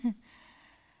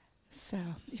So,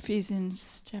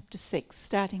 Ephesians chapter 6,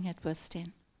 starting at verse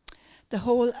 10. The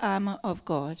whole armor of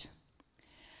God.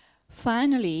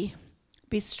 Finally,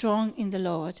 be strong in the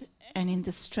Lord and in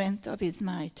the strength of his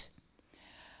might.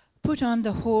 Put on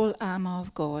the whole armor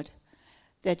of God,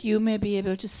 that you may be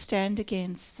able to stand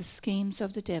against the schemes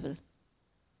of the devil.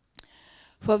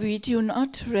 For we do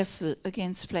not wrestle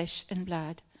against flesh and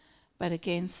blood, but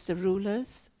against the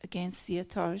rulers, against the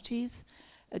authorities,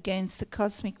 against the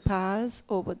cosmic powers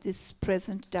over this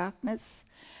present darkness,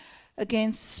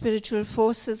 against spiritual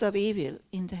forces of evil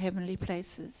in the heavenly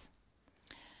places.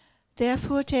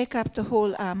 Therefore take up the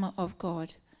whole armor of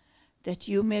God, that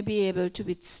you may be able to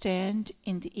withstand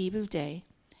in the evil day,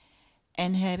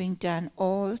 and having done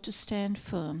all to stand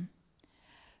firm.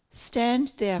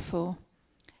 Stand therefore,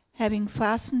 having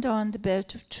fastened on the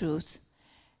belt of truth,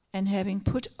 and having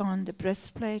put on the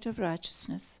breastplate of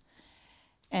righteousness,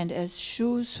 and as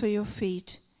shoes for your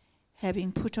feet,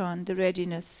 having put on the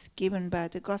readiness given by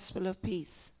the gospel of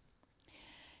peace.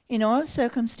 In all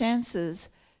circumstances,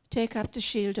 take up the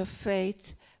shield of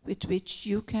faith with which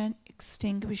you can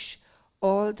extinguish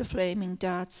all the flaming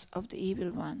darts of the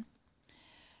evil one.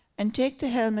 And take the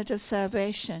helmet of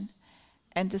salvation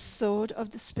and the sword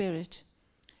of the Spirit,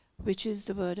 which is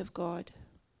the word of God,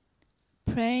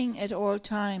 praying at all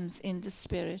times in the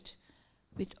Spirit,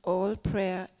 with all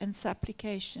prayer and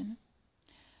supplication.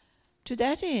 To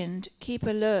that end, keep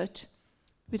alert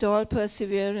with all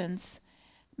perseverance,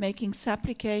 making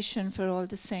supplication for all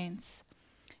the saints,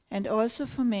 and also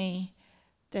for me,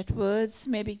 that words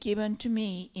may be given to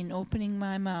me in opening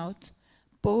my mouth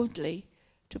boldly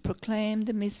to proclaim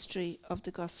the mystery of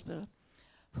the gospel,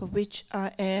 for which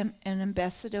I am an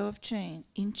ambassador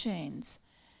in chains,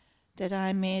 that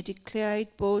I may declare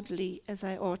it boldly as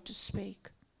I ought to speak.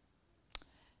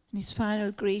 And his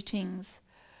final greetings,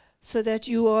 so that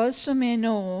you also may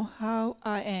know how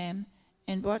I am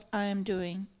and what I am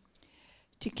doing.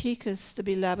 Tychicus, the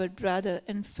beloved brother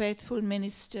and faithful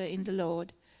minister in the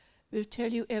Lord, will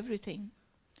tell you everything.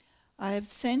 I have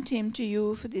sent him to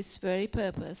you for this very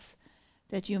purpose,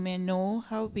 that you may know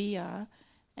how we are,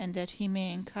 and that he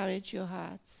may encourage your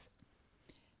hearts.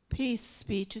 Peace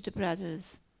be to the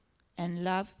brothers, and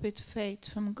love with faith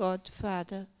from God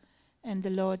Father and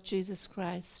the Lord Jesus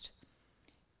Christ.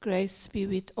 Grace be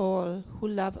with all who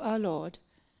love our Lord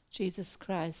Jesus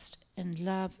Christ and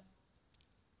love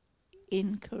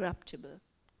incorruptible.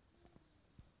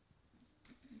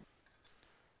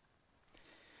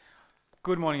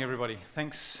 Good morning, everybody.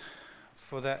 Thanks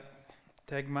for that,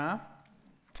 Dagmar.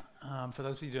 For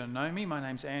those of you who don't know me, my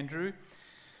name's Andrew,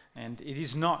 and it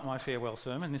is not my farewell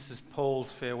sermon. This is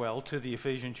Paul's farewell to the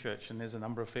Ephesian church, and there's a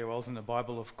number of farewells in the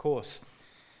Bible, of course.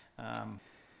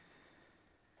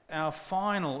 Our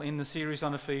final in the series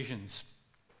on Ephesians,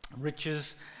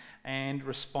 riches and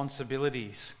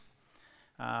responsibilities.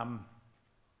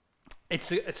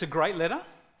 It's a great letter,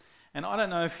 and I don't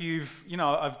know if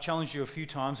I've challenged you a few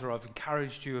times, or I've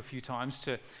encouraged you a few times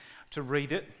to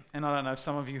read it, and I don't know if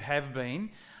some of you have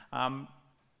been, and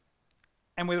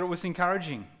whether it was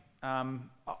encouraging.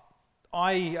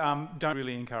 I don't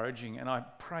really encouraging, and I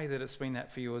pray that it's been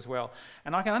that for you as well.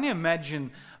 And I can only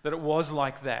imagine that it was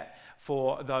like that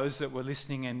for those that were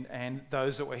listening and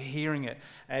those that were hearing it.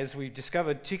 As we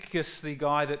discovered, Tychicus, the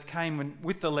guy that came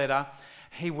with the letter,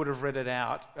 he would have read it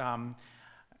out,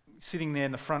 sitting there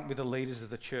in the front with the leaders of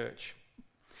the church.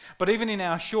 But even in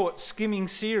our short skimming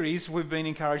series, we've been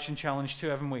encouraged and challenged too,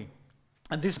 haven't we?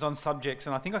 And this is on subjects,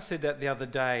 and I think I said that the other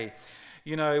day.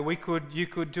 You know, you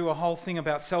could do a whole thing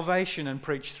about salvation and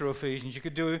preach through Ephesians. You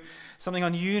could do something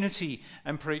on unity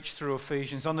and preach through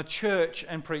Ephesians, on the church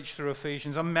and preach through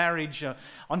Ephesians, on marriage,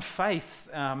 on faith,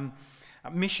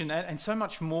 mission, and so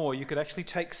much more. You could actually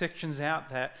take sections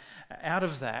out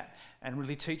of that and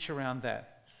really teach around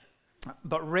that.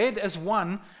 But read as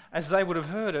one, as they would have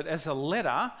heard it, as a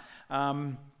letter,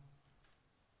 in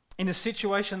the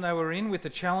situation they were in with the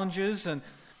challenges and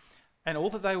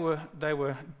all that they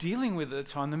were dealing with at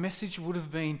the time, the message would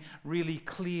have been really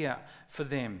clear for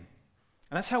them.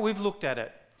 And that's how we've looked at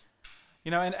it.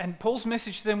 You know, and Paul's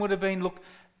message to them would have been, look,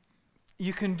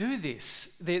 you can do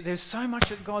this. There's so much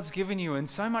that God's given you, and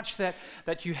so much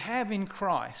that you have in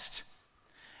Christ.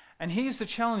 And here's the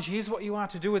challenge, here's what you are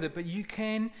to do with it, but you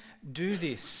can do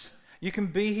this. You can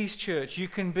be his church. You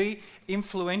can be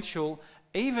influential,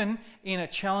 even in a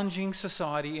challenging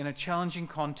society, in a challenging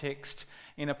context,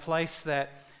 in a place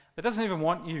that doesn't even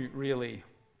want you, really.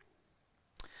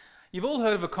 You've all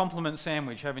heard of a compliment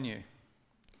sandwich, haven't you?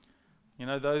 You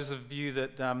know, those of you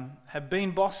that have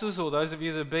been bosses, or those of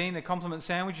you that have been a compliment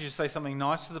sandwich, you just say something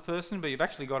nice to the person, but you've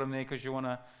actually got them there because you want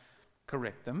to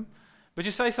correct them. But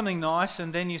you say something nice,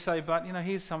 and then you say, but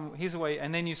here's a way,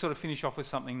 and then you sort of finish off with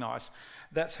something nice.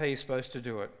 That's how you're supposed to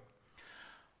do it.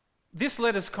 This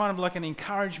letter's kind of like an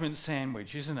encouragement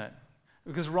sandwich, isn't it?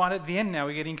 Because right at the end now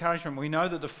we get encouragement. We know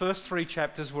that the first 3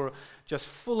 chapters were just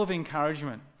full of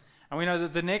encouragement. And we know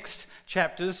that the next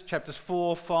chapters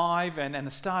 4, 5, and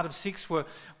the start of 6 were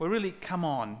really, come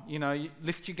on,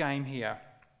 lift your game here.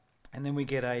 And then we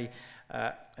get an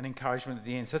encouragement at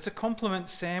the end. So it's a compliment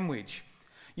sandwich.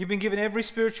 You've been given every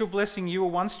spiritual blessing. You were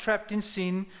once trapped in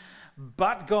sin,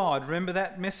 but God, remember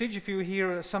that message if you were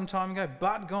here some time ago?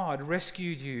 But God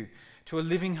rescued you to a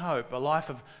living hope, a life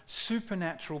of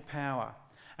supernatural power.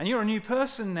 And you're a new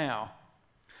person now.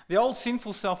 The old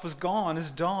sinful self is gone, has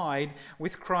died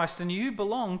with Christ, and you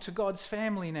belong to God's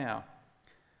family now.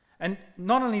 And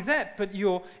not only that, but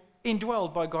you're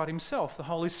indwelled by God himself. The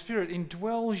Holy Spirit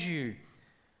indwells you.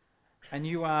 And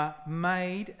you are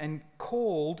made and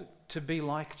called to be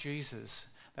like Jesus.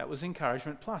 That was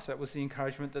encouragement plus. That was the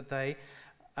encouragement that they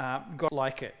got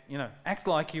like it. Act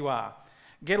like you are.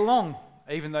 Get along,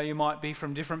 even though you might be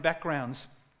from different backgrounds,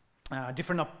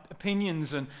 different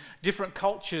opinions and different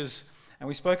cultures. And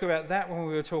we spoke about that when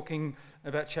we were talking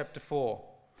about chapter 4.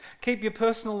 Keep your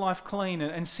personal life clean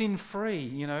and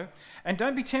sin-free, And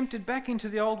don't be tempted back into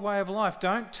the old way of life.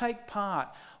 Don't take part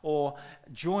or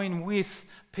join with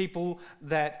people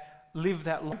that live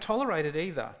that life. Don't tolerate it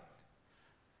either.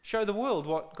 Show the world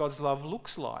what God's love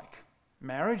looks like.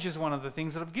 Marriage is one of the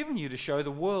things that I've given you to show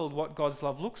the world what God's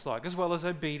love looks like, as well as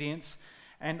obedience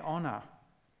and honour.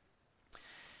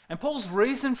 And Paul's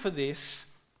reason for this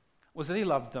was that he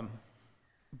loved them.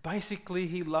 Basically,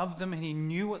 he loved them and he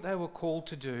knew what they were called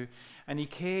to do, and he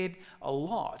cared a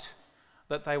lot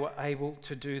that they were able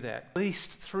to do that.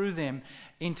 Released through them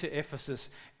into Ephesus,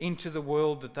 into the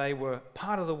world that they were,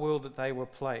 part of the world that they were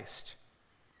placed.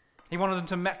 He wanted them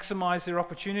to maximize their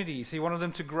opportunities. He wanted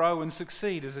them to grow and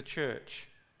succeed as a church.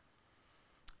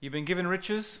 You've been given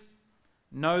riches,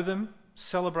 know them,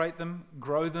 celebrate them,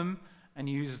 grow them, and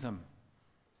use them.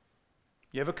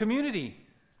 You have a community,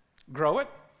 grow it,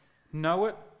 know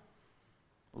it,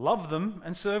 love them,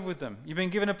 and serve with them. You've been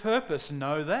given a purpose,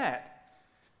 know that.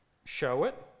 Show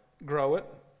it, grow it,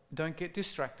 don't get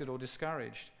distracted or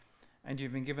discouraged. And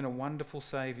you've been given a wonderful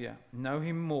Saviour. Know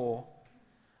him more,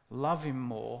 love him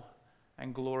more,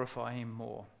 and glorify him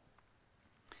more.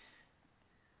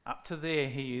 Up to there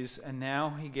he is, and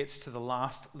now he gets to the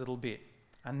last little bit.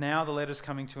 And now the letter's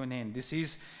coming to an end.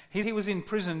 He was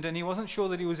imprisoned, and he wasn't sure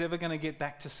that he was ever going to get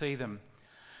back to see them.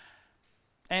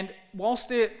 And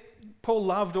whilst Paul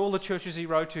loved all the churches he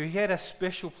wrote to, he had a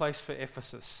special place for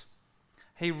Ephesus.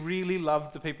 He really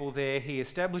loved the people there. He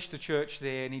established a church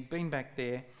there, and he'd been back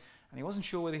there, and he wasn't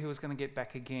sure whether he was going to get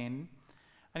back again.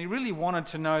 And he really wanted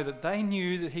to know that they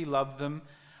knew that he loved them.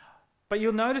 But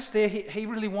you'll notice there, he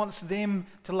really wants them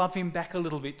to love him back a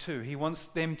little bit too. He wants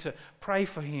them to pray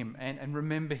for him and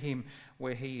remember him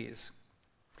where he is.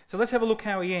 So let's have a look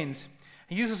how he ends.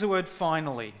 He uses the word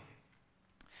finally.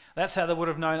 That's how they would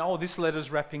have known, this letter's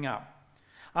wrapping up.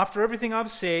 After everything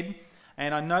I've said,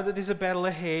 and I know that there's a battle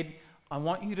ahead, I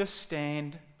want you to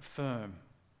stand firm.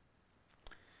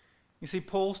 You see,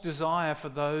 Paul's desire for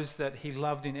those that he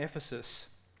loved in Ephesus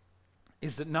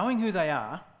is that knowing who they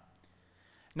are,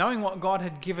 knowing what God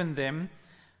had given them,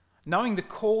 knowing the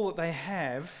call that they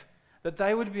have, that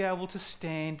they would be able to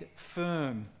stand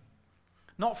firm.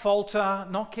 Not falter,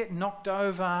 not get knocked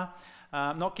over,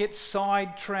 not get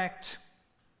sidetracked,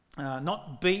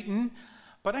 not beaten,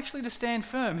 but actually to stand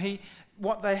firm.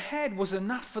 What they had was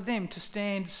enough for them to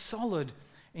stand solid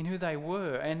in who they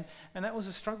were, and that was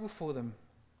a struggle for them.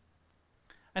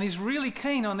 And he's really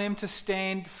keen on them to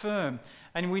stand firm.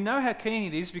 And we know how keen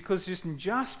it is because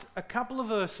just a couple of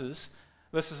verses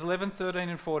 11, 13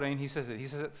 and 14, he says it. He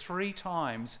says it 3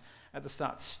 times at the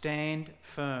start. Stand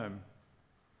firm.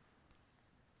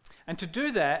 And to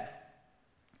do that,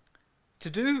 to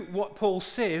do what Paul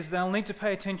says, they'll need to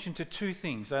pay attention to 2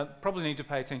 things. They'll probably need to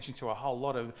pay attention to a whole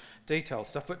lot of detailed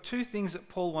stuff, but 2 things that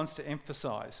Paul wants to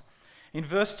emphasize. In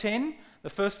verse 10, the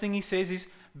first thing he says is,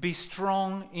 be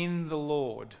strong in the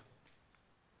Lord.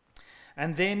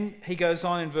 And then he goes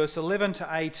on in verse 11 to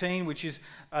 18, which is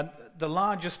the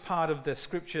largest part of the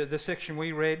scripture, the section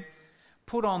we read,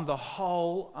 put on the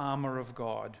whole armour of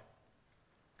God.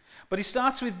 But he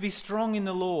starts with be strong in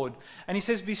the Lord. And he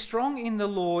says, be strong in the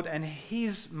Lord and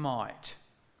his might.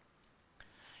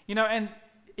 And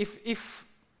if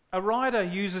a writer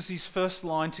uses his first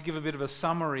line to give a bit of a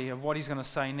summary of what he's going to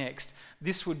say next,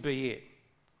 this would be it.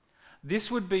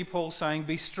 This would be Paul saying,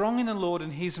 be strong in the Lord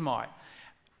and his might.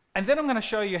 And then I'm going to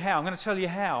show you how. I'm going to tell you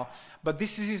how. But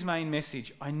this is his main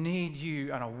message. I need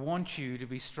you and I want you to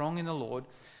be strong in the Lord,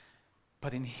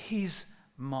 but in his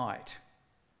might.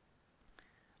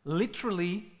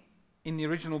 Literally, in the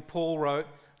original, Paul wrote,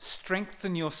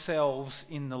 strengthen yourselves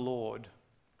in the Lord.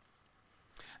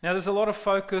 Now, there's a lot of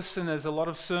focus and there's a lot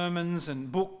of sermons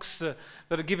and books that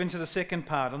are given to the second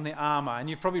part on the armour. And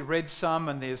you've probably read some,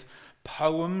 and there's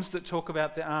poems that talk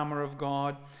about the armour of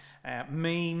God,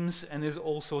 memes, and there's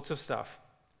all sorts of stuff.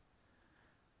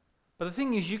 But the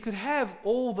thing is, you could have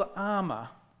all the armour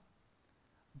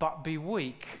but be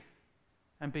weak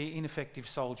and be an ineffective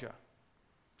soldier.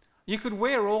 You could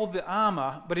wear all the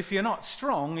armour, but if you're not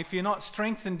strong, if you're not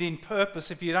strengthened in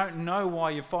purpose, if you don't know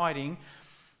why you're fighting,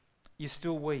 you're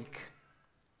still weak.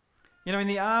 You know, in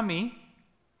the army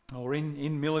or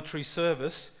in military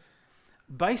service,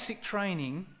 basic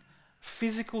training,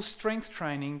 physical strength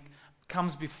training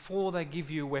comes before they give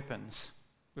you weapons,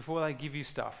 before they give you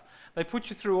stuff. They put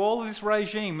you through all of this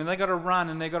regime, and they've got to run,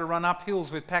 and they've got to run up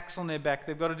hills with packs on their back.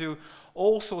 They've got to do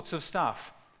all sorts of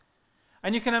stuff.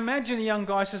 And you can imagine a young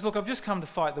guy says, look, I've just come to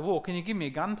fight the war. Can you give me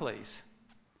a gun, please?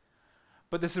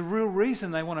 But there's a real reason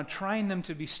they want to train them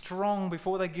to be strong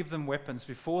before they give them weapons,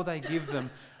 before they give them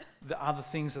the other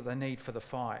things that they need for the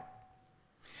fight.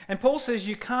 And Paul says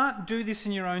you can't do this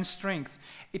in your own strength.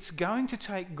 It's going to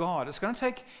take God. It's going to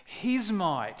take his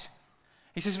might.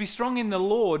 He says be strong in the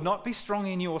Lord, not be strong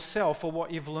in yourself or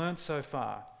what you've learnt so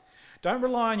far. Don't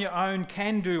rely on your own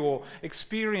can-do or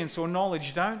experience or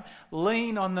knowledge. Don't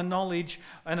lean on the knowledge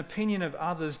and opinion of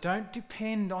others. Don't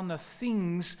depend on the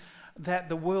things that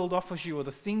the world offers you or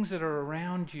the things that are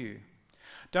around you.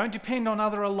 Don't depend on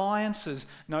other alliances.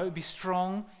 No, be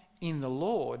strong in the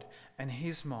Lord and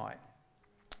his might.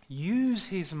 Use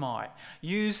his might.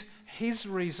 Use his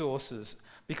resources.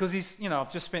 Because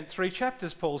I've just spent 3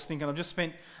 chapters, Paul's thinking, I've just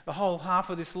spent the whole half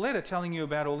of this letter telling you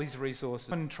about all these resources.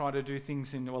 And try to do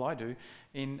things I do,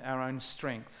 in our own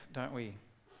strength, don't we?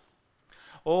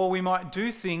 Or we might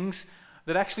do things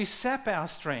that actually sap our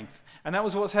strength. And that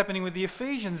was what's happening with the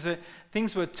Ephesians, that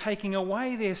things were taking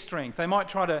away their strength. They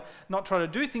might not try to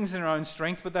do things in their own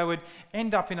strength, but they would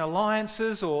end up in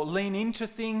alliances or lean into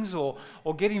things or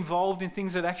get involved in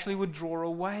things that actually would draw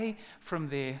away from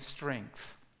their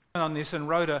strength. On this and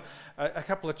wrote a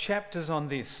couple of chapters on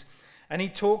this. And he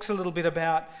talks a little bit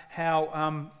about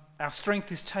how our strength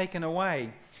is taken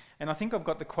away. And I think I've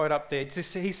got the quote up there.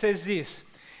 He says this,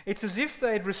 it's as if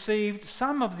they had received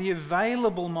some of the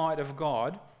available might of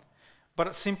God, but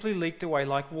it simply leaked away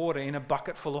like water in a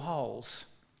bucket full of holes.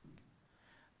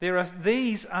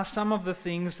 These are some of the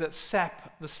things that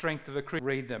sap the strength of a Christian.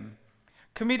 Read them.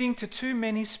 Committing to too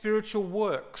many spiritual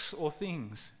works or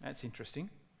things. That's interesting.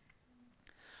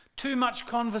 Too much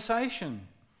conversation.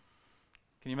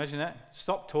 Can you imagine that?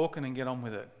 Stop talking and get on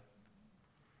with it.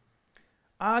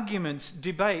 Arguments,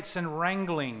 debates, and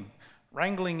wrangling.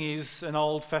 Wrangling is an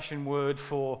old-fashioned word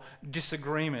for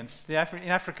disagreements. In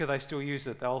Africa, they still use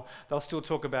it. They'll still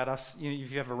talk about us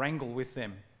if you have a wrangle with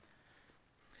them.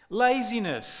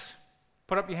 Laziness.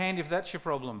 Put up your hand if that's your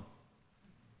problem.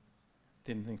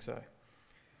 Didn't think so.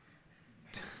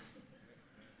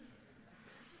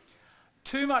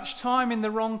 Too much time in the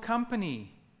wrong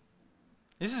company.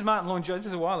 This is Martin Lloyd-Jones. This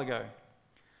is a while ago.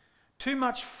 Too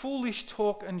much foolish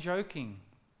talk and joking.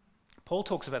 Paul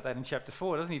talks about that in chapter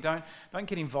 4, doesn't he? Don't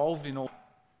get involved in all.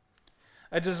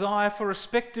 A desire for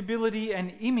respectability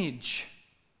and image.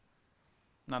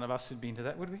 None of us would be into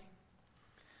that, would we?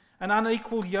 An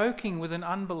unequal yoking with an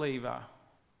unbeliever.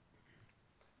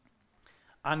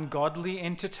 Ungodly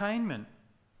entertainment.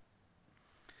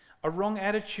 A wrong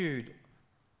attitude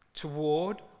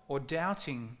toward or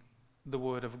doubting the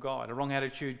word of God. A wrong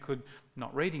attitude could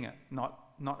not reading it, not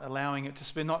allowing it to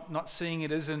speak, not seeing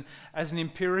it as an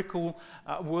empirical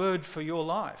word for your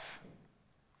life.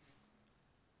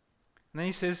 And then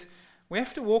he says, we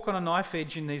have to walk on a knife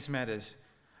edge in these matters.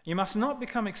 You must not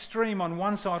become extreme on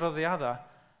one side or the other,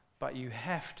 but you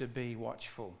have to be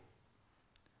watchful.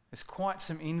 There's quite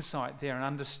some insight there and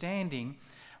understanding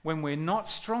when we're not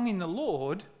strong in the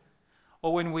Lord,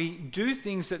 or when we do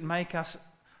things that make us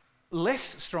less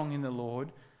strong in the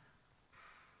Lord,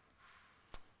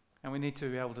 and we need to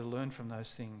be able to learn from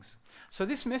those things. So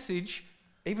this message,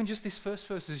 even just this first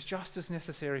verse, is just as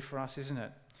necessary for us, isn't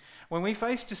it? When we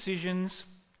face decisions,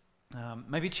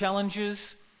 maybe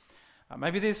challenges,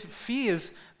 maybe there's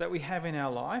fears that we have in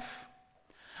our life,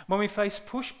 when we face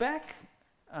pushback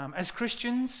as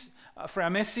Christians for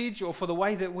our message or for the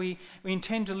way that we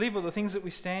intend to live or the things that we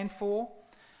stand for,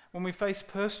 when we face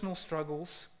personal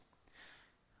struggles,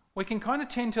 We can kind of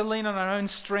tend to lean on our own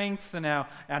strength and our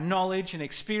knowledge and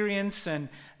experience and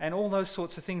all those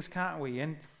sorts of things, can't we?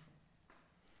 And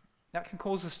that can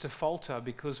cause us to falter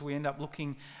because we end up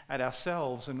looking at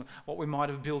ourselves and what we might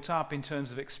have built up in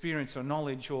terms of experience or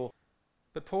knowledge.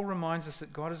 But Paul reminds us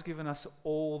that God has given us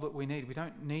all that we need. We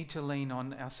don't need to lean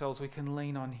on ourselves. We can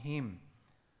lean on him.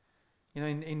 You know,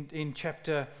 in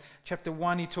chapter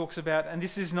 1 he talks about, and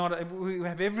this is not, we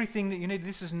have everything that you need.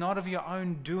 This is not of your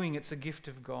own doing. It's a gift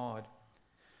of God.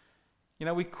 You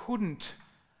know, we couldn't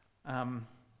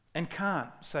and can't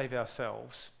save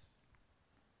ourselves.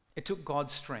 It took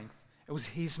God's strength. It was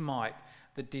his might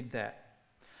that did that.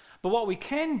 But what we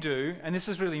can do, and this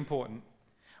is really important,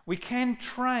 we can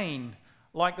train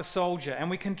like the soldier, and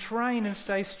we can train and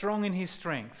stay strong in his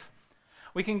strength.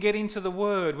 We can get into the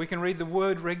Word. We can read the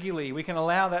Word regularly. We can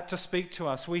allow that to speak to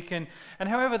us. We can, and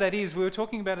however that is, we were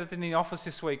talking about it in the office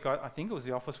this week. I think it was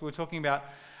the office. We were talking about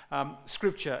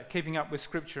Scripture, keeping up with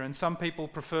Scripture. And some people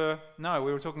prefer, no,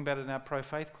 we were talking about it in our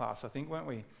pro-faith class, I think, weren't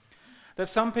we? That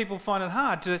some people find it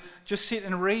hard to just sit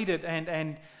and read it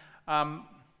and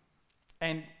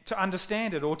to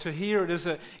understand it or to hear it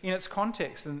in its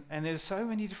context. And there's so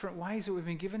many different ways that we've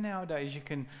been given nowadays. You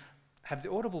can have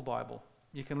the Audible Bible.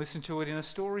 You can listen to it in a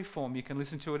story form. You can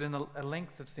listen to it in a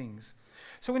length of things.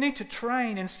 So we need to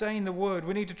train and stay in the Word.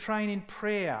 We need to train in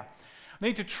prayer. We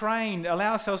need to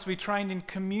allow ourselves to be trained in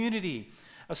community.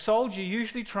 A soldier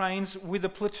usually trains with a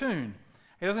platoon.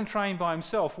 He doesn't train by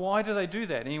himself. Why do they do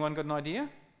that? Anyone got an idea?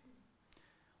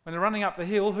 When they're running up the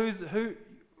hill,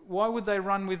 why would they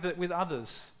run with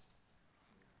others?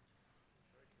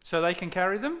 So they can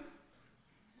carry them?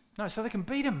 No, so they can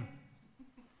beat them.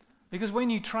 Because when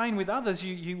you train with others,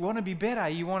 you want to be better.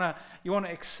 You want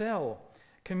to excel.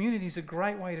 Community is a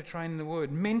great way to train in the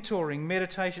Word. Mentoring,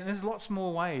 meditation, there's lots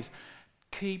more ways.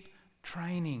 Keep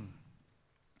training.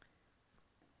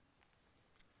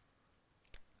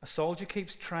 A soldier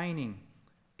keeps training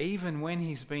even when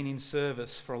he's been in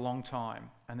service for a long time.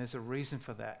 And there's a reason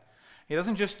for that. He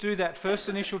doesn't just do that first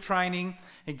initial training.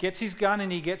 He gets his gun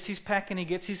and he gets his pack and he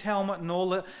gets his helmet and all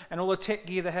the tech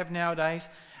gear they have nowadays.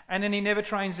 And then he never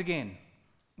trains again.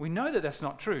 We know that that's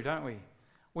not true, don't we?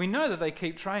 We know that they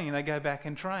keep training, they go back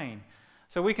and train.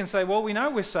 So we can say, well, we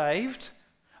know we're saved.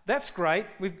 That's great.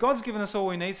 God's given us all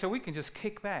we need, so we can just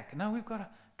kick back. No, we've got to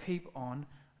keep on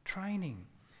training.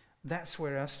 That's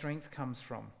where our strength comes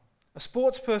from. A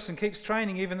sports person keeps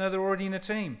training even though they're already in a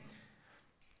team.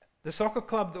 The soccer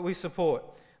club that we support,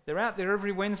 they're out there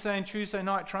every Wednesday and Tuesday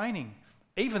night training,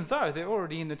 even though they're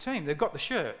already in the team. They've got the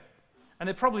shirt. And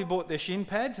they've probably bought their shin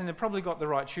pads and they've probably got the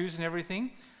right shoes and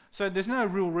everything. So there's no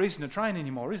real reason to train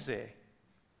anymore, is there?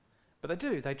 But they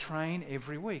do. They train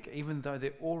every week, even though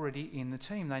they're already in the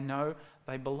team. They know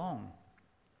they belong.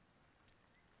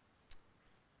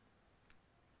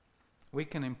 We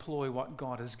can employ what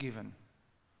God has given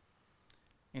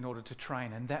in order to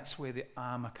train, and that's where the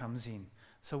armour comes in.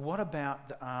 So what about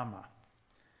the armour?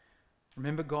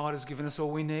 Remember, God has given us all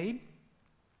we need.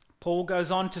 Paul goes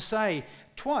on to say,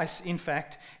 twice in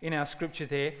fact, in our scripture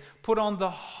there, put on the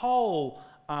whole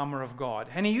armour of God.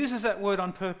 And he uses that word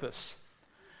on purpose.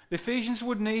 The Ephesians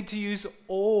would need to use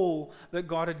all that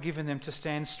God had given them to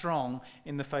stand strong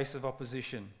in the face of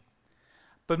opposition.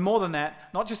 But more than that,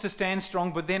 not just to stand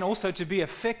strong, but then also to be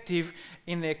effective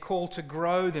in their call to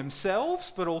grow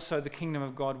themselves, but also the kingdom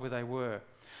of God where they were.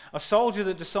 A soldier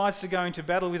that decides to go into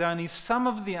battle with only some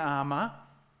of the armour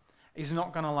is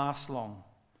not going to last long.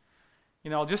 You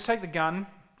know, I'll just take the gun.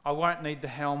 I won't need the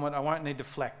helmet. I won't need the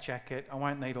flak jacket. I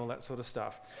won't need all that sort of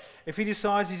stuff. If he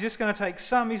decides he's just going to take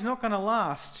some, he's not going to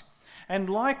last. And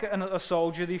like a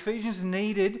soldier, the Ephesians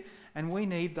needed, and we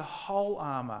need, the whole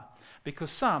armour,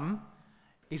 because some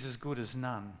is as good as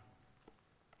none.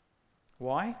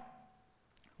 Why?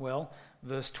 Well,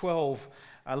 verse 12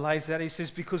 lays that. He says,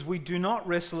 because we do not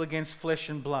wrestle against flesh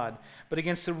and blood, but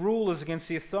against the rulers, against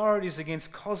the authorities,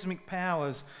 against cosmic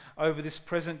powers over this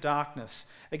present darkness,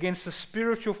 against the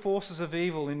spiritual forces of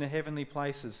evil in the heavenly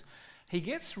places. He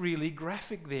gets really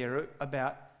graphic there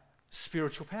about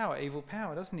spiritual power, evil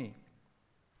power, doesn't he?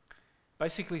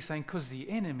 Basically saying, because the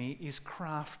enemy is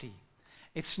crafty.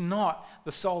 It's not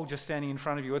the soldier standing in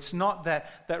front of you. It's not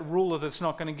that ruler that's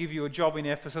not going to give you a job in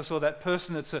Ephesus, or that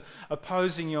person that's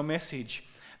opposing your message.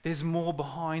 There's more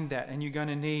behind that, and you're going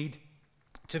to need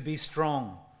to be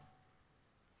strong.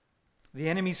 The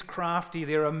enemy's crafty.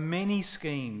 There are many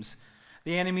schemes.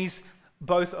 The enemy's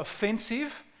both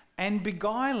offensive and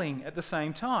beguiling at the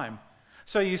same time.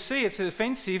 So you see it's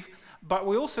offensive, but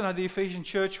we also know the Ephesian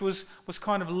church was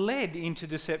kind of led into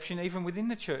deception even within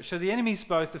the church. So the enemy's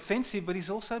both offensive, but he's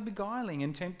also beguiling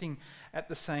and tempting at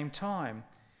the same time.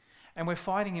 And we're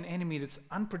fighting an enemy that's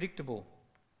unpredictable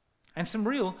and some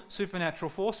real supernatural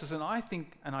forces. And I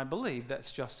think and I believe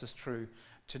that's just as true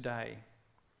today.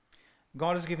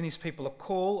 God has given his people a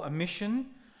call, a mission,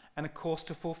 and a course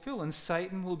to fulfill. And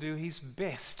Satan will do his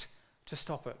best to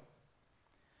stop it.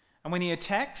 And when he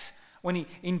attacks, when he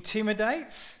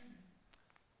intimidates,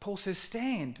 Paul says,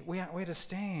 stand. We're to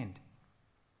stand.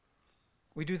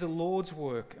 We do the Lord's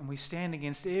work and we stand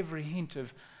against every hint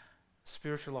of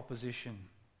spiritual opposition.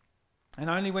 And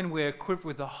only when we're equipped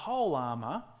with the whole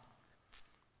armour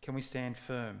can we stand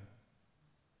firm.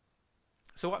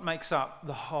 So what makes up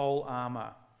the whole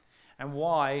armour? And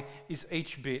why is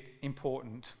each bit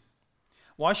important?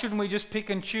 Why shouldn't we just pick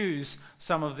and choose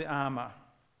some of the armour?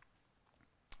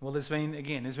 Well, there's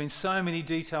been so many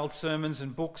detailed sermons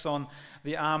and books on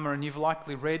the armour, and you've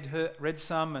likely read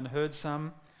some and heard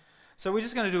some. So we're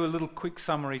just going to do a little quick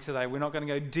summary today. We're not going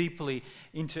to go deeply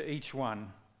into each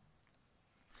one.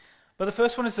 But the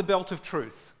first one is the belt of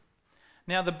truth.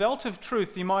 Now, the belt of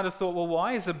truth, you might have thought, well,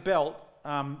 why is a belt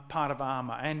part of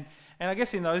armour? And I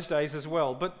guess in those days as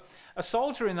well. But a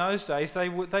soldier in those days, they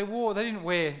didn't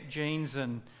wear jeans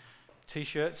and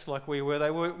t-shirts like we were.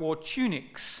 They wore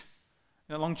tunics,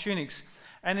 long tunics.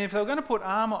 And if they were going to put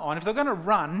armour on, if they were going to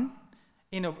run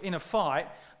in a fight,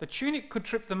 the tunic could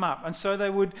trip them up. And so they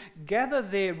would gather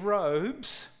their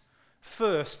robes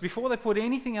first before they put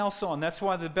anything else on. That's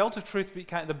why the belt of truth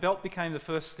became the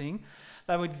first thing.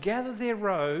 They would gather their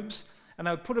robes and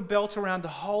they would put a belt around to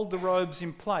hold the robes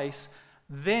in place,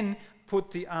 then put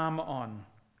the armour on.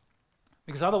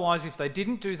 Because otherwise, if they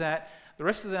didn't do that, the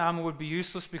rest of the armour would be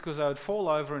useless because they would fall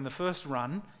over in the first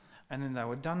run and then they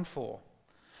were done for.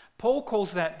 Paul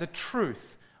calls that the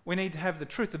truth. We need to have the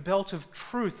truth, the belt of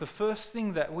truth, the first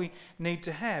thing that we need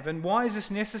to have. And why is this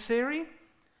necessary?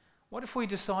 What if we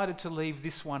decided to leave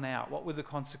this one out? What would the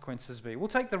consequences be? We'll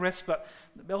take the rest, but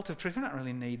the belt of truth, we don't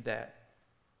really need that.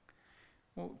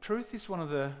 Well, truth is one of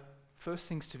the first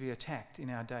things to be attacked in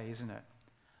our day, isn't it?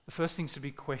 The first things to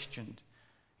be questioned.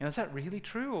 Is that really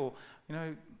true? Or,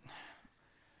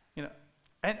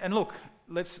 and look,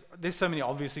 there's so many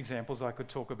obvious examples I could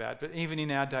talk about, but even in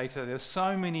our data, there's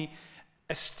so many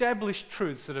established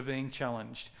truths that are being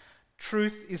challenged.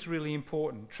 Truth is really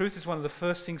important. Truth is one of the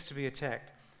first things to be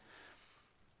attacked.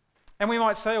 And we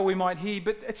might say, or we might hear,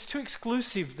 but it's too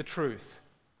exclusive, the truth.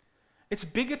 It's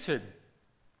bigoted.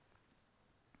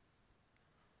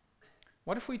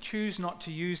 What if we choose not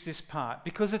to use this part?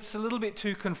 Because it's a little bit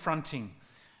too confronting,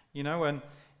 and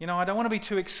I don't want to be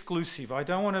too exclusive. I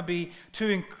don't want to be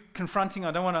too confronting.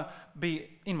 I don't want to be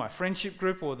in my friendship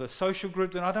group or the social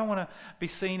group, and I don't want to be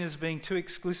seen as being too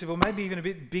exclusive or maybe even a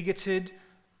bit bigoted.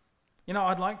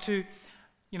 I'd like to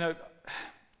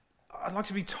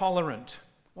be tolerant.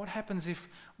 What happens if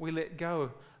we let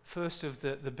go first of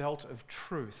the belt of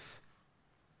truth?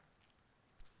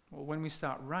 Well, when we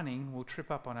start running, we'll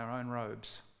trip up on our own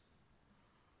robes.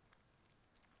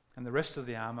 And the rest of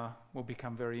the armour will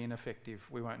become very ineffective.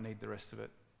 We won't need the rest of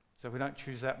it. So if we don't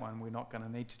choose that one, we're not going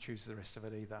to need to choose the rest of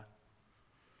it either.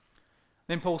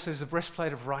 Then Paul says the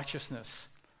breastplate of righteousness.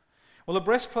 Well, the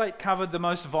breastplate covered the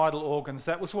most vital organs.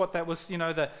 That was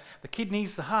the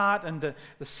kidneys, the heart, and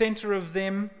the centre of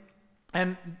them.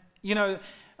 And,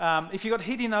 if you got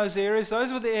hit in those areas,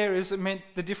 those were the areas that meant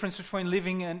the difference between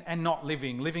living and not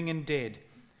living, living and dead.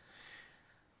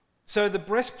 So the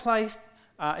breastplate,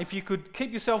 if you could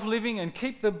keep yourself living and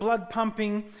keep the blood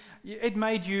pumping, it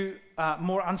made you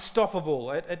more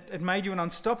unstoppable. It made you an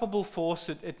unstoppable force.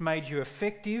 It made you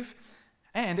effective,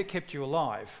 and it kept you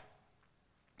alive.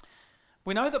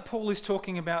 We know that Paul is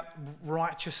talking about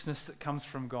righteousness that comes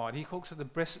from God. He calls it the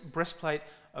breastplate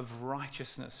of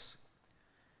righteousness.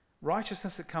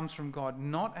 Righteousness that comes from God,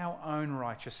 not our own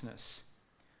righteousness.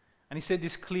 And he said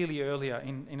this clearly earlier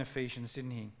in Ephesians, didn't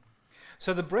he?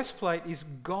 So the breastplate is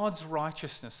God's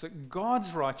righteousness, that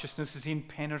God's righteousness is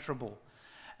impenetrable.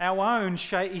 Our own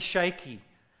is shaky,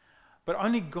 but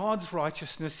only God's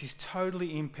righteousness is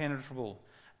totally impenetrable.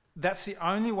 That's the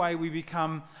only way we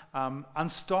become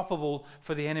unstoppable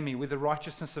for the enemy, with the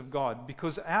righteousness of God,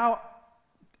 because our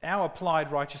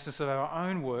applied righteousness of our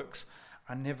own works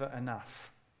are never enough.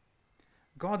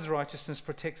 God's righteousness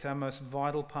protects our most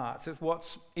vital parts.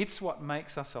 It's what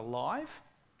makes us alive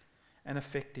and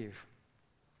effective.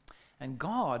 And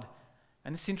God,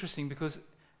 and it's interesting because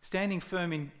standing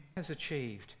firm in has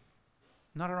achieved,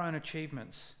 not our own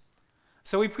achievements.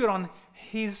 So we put on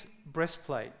his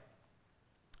breastplate.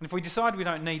 And if we decide we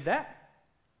don't need that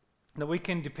we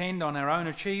can depend on our own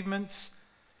achievements,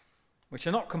 which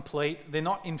are not complete, they're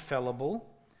not infallible,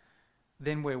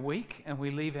 then we're weak and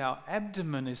we leave our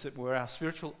abdomen, as it were, our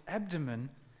spiritual abdomen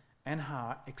and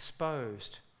heart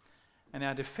exposed. and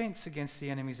our defense against the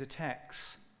enemy's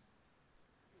attacks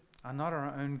are not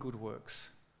our own good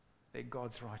works, they're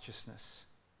God's righteousness.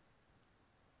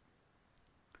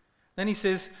 Then he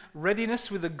says, readiness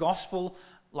with the gospel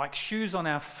like shoes on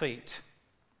our feet.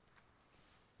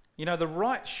 You know, the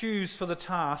right shoes for the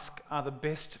task are the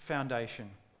best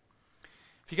foundation.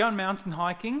 If you go on mountain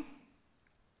hiking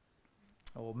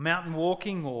or mountain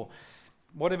walking or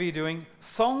whatever you're doing,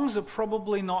 thongs are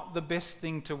probably not the best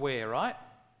thing to wear, right?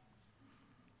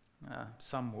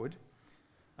 Some would.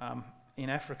 In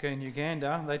Africa and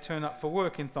Uganda, they turn up for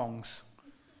work in thongs.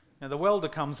 Now, the welder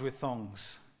comes with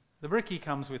thongs. The brickie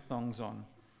comes with thongs on.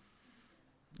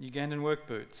 Ugandan work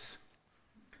boots.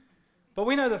 But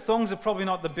we know that thongs are probably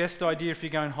not the best idea if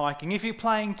you're going hiking. If you're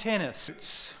playing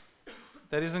tennis,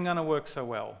 that isn't going to work so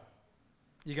well.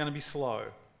 You're going to be slow.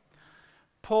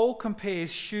 Paul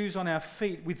compares shoes on our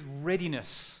feet with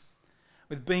readiness,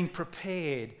 with being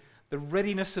prepared. The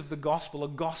readiness of the gospel. A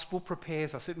gospel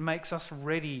prepares us. It makes us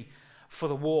ready for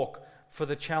the walk, for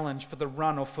the challenge, for the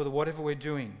run, or for whatever we're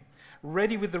doing.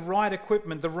 Ready with the right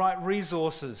equipment, the right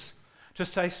resources to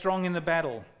stay strong in the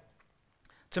battle.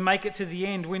 To make it to the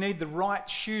end, we need the right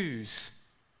shoes.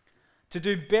 To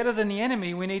do better than the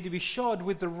enemy, we need to be shod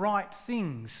with the right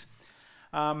things.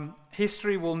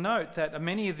 History will note that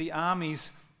many of the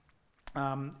armies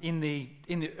in the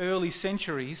early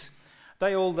centuries,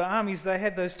 they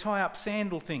had those tie-up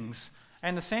sandal things,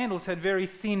 and the sandals had very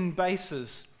thin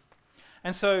bases.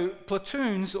 And so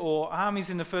platoons or armies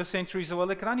in the first century said, well,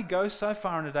 they could only go so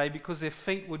far in a day because their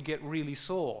feet would get really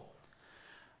sore.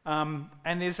 And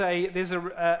there's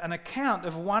an account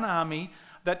of one army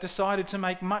that decided to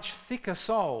make much thicker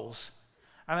soles,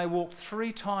 and they walked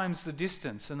 3 times the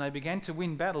distance, and they began to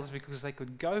win battles because they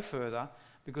could go further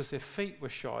because their feet were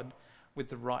shod with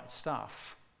the right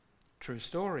stuff. True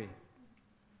story.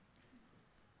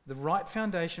 The right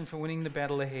foundation for winning the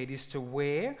battle ahead is to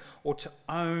wear or to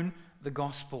own the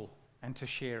gospel and to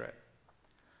share it.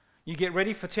 You get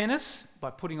ready for tennis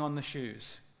by putting on the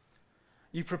shoes.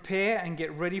 You prepare and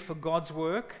get ready for God's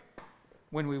work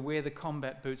when we wear the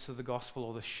combat boots of the gospel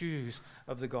or the shoes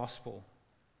of the gospel.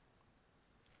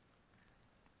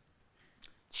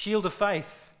 Shield of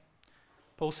faith.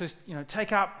 Paul says,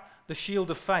 take up the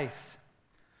shield of faith.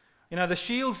 The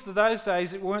shields of those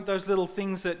days, it weren't those little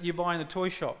things that you buy in the toy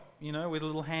shop, with a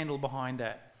little handle behind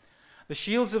that. The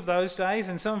shields of those days,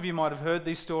 and some of you might have heard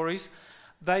these stories,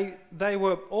 they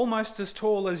were almost as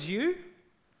tall as you,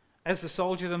 as the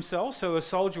soldier themselves. So a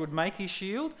soldier would make his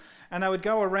shield, and they would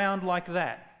go around like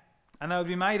that. And they would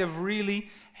be made of really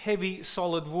heavy,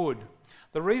 solid wood.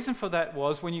 The reason for that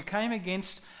was when you came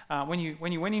against, when you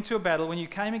went into a battle, when you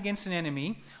came against an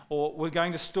enemy, or were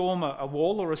going to storm a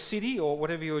wall or a city or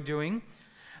whatever you were doing,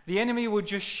 the enemy would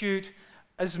just shoot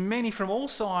as many from all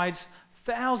sides,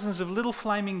 thousands of little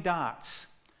flaming darts.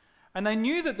 And they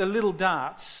knew that the little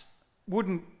darts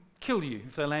wouldn't kill you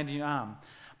if they landed in your arm.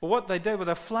 But what they did,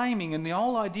 they're flaming, and the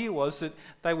whole idea was that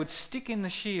they would stick in the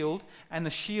shield, and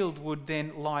the shield would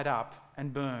then light up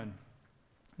and burn.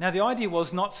 Now, the idea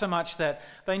was not so much that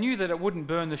they knew that it wouldn't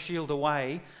burn the shield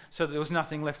away so that there was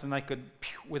nothing left and they could,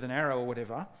 with an arrow or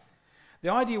whatever. The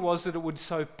idea was that it would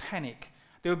sow panic.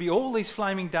 There would be all these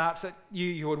flaming darts that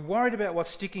you were worried about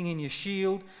what's sticking in your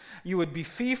shield. You would be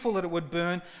fearful that it would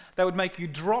burn. They would make you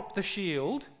drop the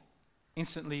shield.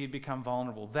 Instantly, you'd become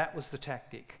vulnerable. That was the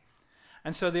tactic.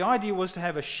 And so the idea was to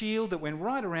have a shield that went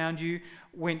right around you,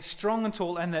 went strong and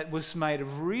tall, and that was made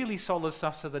of really solid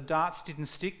stuff so the darts didn't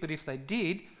stick, but if they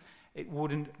did, it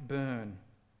wouldn't burn.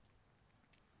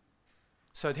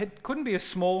 So it couldn't be a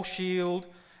small shield,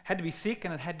 had to be thick,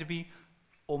 and it had to be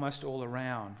almost all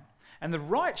around. And the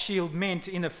right shield meant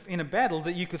in a battle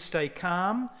that you could stay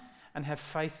calm and have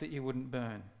faith that you wouldn't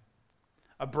burn.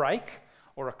 A break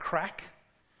or a crack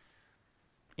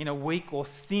in a weak or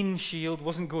thin shield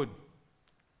wasn't good.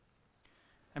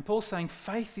 And Paul's saying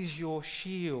faith is your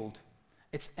shield.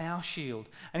 It's our shield.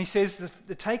 And he says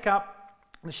to take up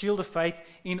the shield of faith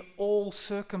in all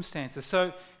circumstances.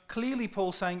 So clearly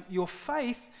Paul's saying your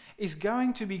faith is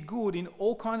going to be good in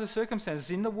all kinds of circumstances,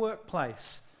 in the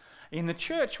workplace, in the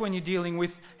church when you're dealing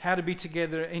with how to be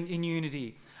together in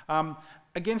unity,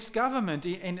 against government,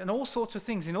 and all sorts of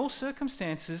things. In all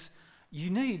circumstances, you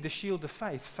need the shield of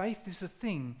faith. Faith is the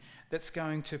thing that's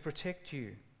going to protect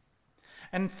you.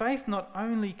 And faith not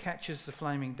only catches the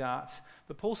flaming darts,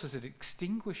 but Paul says it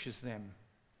extinguishes them.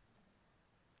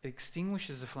 It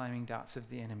extinguishes the flaming darts of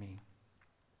the enemy.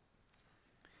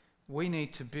 We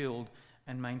need to build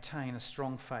and maintain a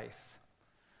strong faith.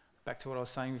 Back to what I was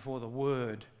saying before, the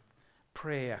word,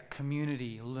 prayer,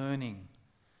 community, learning.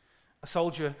 A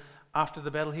soldier, after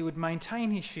the battle, he would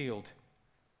maintain his shield.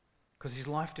 because his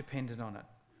life depended on it.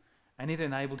 And it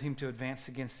enabled him to advance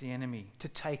against the enemy, to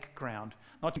take ground.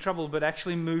 Not in trouble, but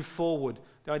actually move forward.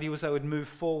 The idea was they would move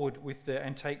forward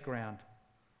and take ground.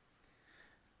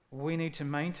 We need to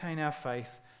maintain our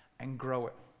faith and grow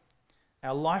it.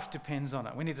 Our life depends on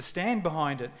it. We need to stand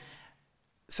behind it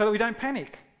so that we don't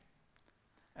panic.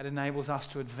 It enables us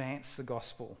to advance the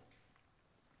gospel.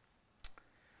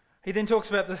 He then talks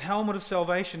about the helmet of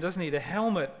salvation, doesn't he? The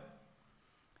helmet.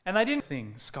 And they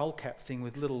didn't skull cap thing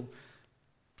with little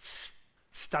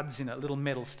studs in it, little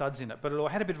metal studs in it, but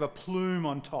it had a bit of a plume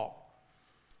on top.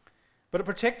 But it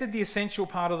protected the essential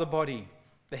part of the body,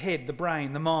 the head, the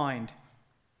brain, the mind.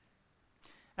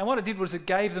 And what it did was it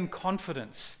gave them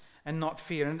confidence and not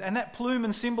fear. And that plume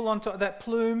and symbol on top, that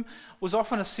plume was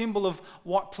often a symbol of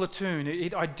what platoon.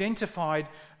 It identified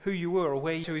who you were or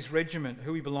where you to his regiment,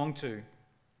 who he belonged to.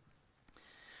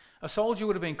 A soldier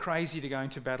would have been crazy to go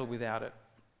into battle without it.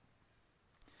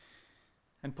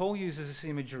 And Paul uses this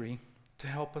imagery to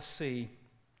help us see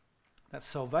that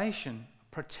salvation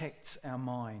protects our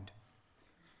mind.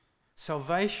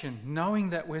 Salvation, knowing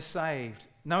that we're saved,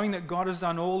 knowing that God has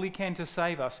done all he can to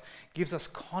save us, gives us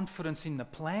confidence in the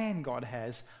plan God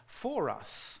has for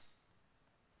us.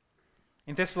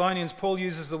 In Thessalonians, Paul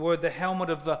uses the word the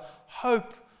helmet of the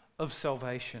hope of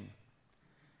salvation.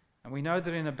 And we know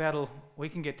that in a battle we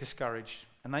can get discouraged,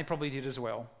 and they probably did as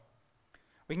well.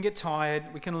 We can get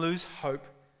tired, we can lose hope.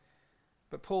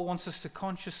 But Paul wants us to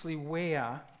consciously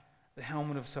wear the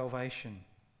helmet of salvation,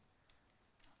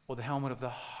 or the helmet of the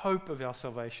hope of our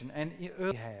salvation, and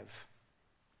we have.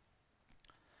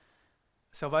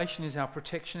 Salvation is our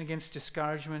protection against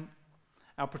discouragement,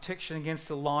 our protection against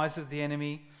the lies of the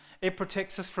enemy. It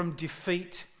protects us from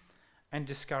defeat and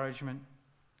discouragement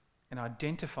and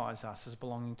identifies us as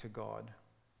belonging to God.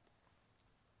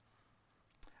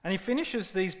 And he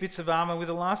finishes these bits of armour with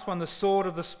the last one, the sword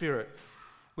of the Spirit,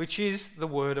 which is the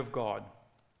Word of God.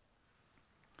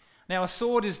 Now, a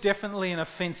sword is definitely an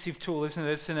offensive tool, isn't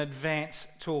it? It's an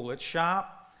advanced tool. It's sharp.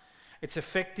 It's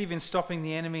effective in stopping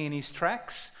the enemy in his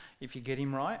tracks, if you get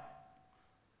him right.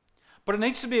 But it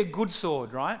needs to be a good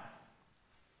sword, right?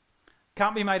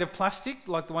 Can't be made of plastic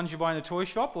like the ones you buy in a toy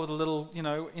shop, or the little,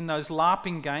 in those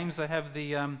LARPing games they have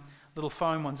the little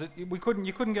foam ones. You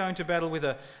couldn't go into battle with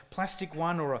a plastic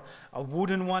one or a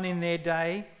wooden one in their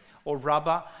day, or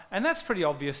rubber, and that's pretty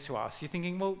obvious to us. You're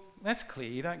thinking, well, that's clear.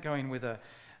 You don't go in with an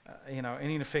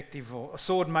ineffective or a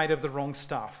sword made of the wrong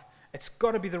stuff. It's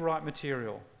got to be the right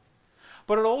material.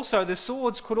 But the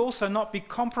swords could also not be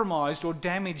compromised or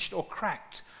damaged or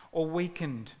cracked or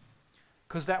weakened,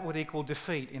 because that would equal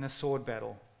defeat in a sword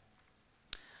battle.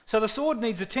 So the sword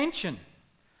needs attention.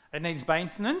 It needs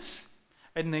maintenance.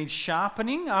 It needs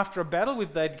sharpening after a battle.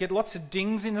 They'd get lots of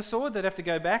dings in the sword. They'd have to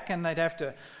go back and they'd have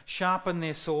to sharpen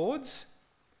their swords.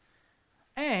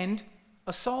 And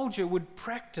a soldier would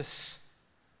practice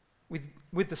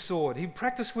with the sword. He'd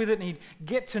practice with it and he'd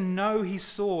get to know his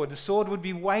sword. The sword would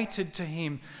be weighted to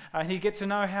him. And he'd get to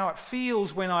know how it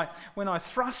feels when I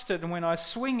thrust it and when I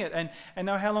swing it, and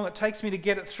know how long it takes me to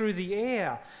get it through the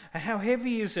air. And how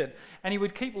heavy is it? And he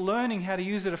would keep learning how to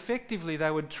use it effectively.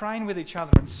 They would train with each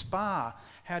other and spar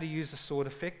how to use the sword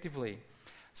effectively.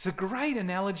 It's a great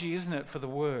analogy, isn't it, for the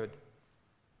word?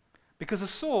 Because a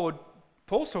sword,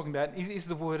 Paul's talking about, is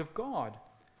the word of God.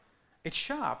 It's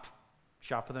sharp.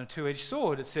 Sharper than a two-edged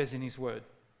sword, it says in his word.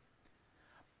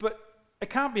 But it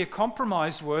can't be a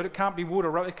compromised word. It can't be wood or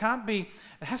rubber. It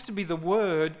has to be the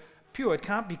word pure. It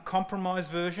can't be compromised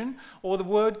version, or the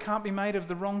word can't be made of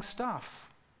the wrong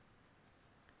stuff.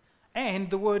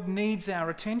 And the word needs our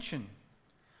attention.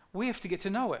 We have to get to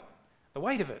know it, the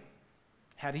weight of it,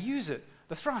 how to use it,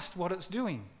 the thrust, what it's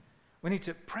doing. We need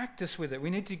to practice with it. We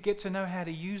need to get to know how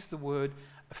to use the word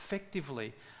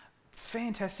effectively.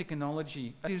 Fantastic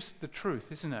analogy. That is the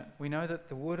truth, isn't it? We know that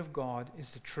the Word of God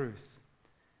is the truth.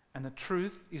 And the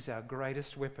truth is our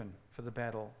greatest weapon for the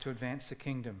battle to advance the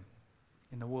kingdom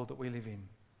in the world that we live in.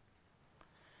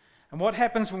 And what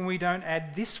happens when we don't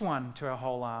add this one to our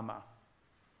whole armour?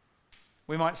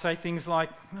 We might say things like,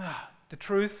 the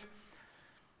truth,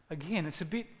 again, it's a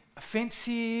bit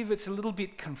offensive, it's a little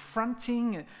bit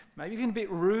confronting, maybe even a bit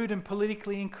rude and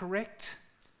politically incorrect.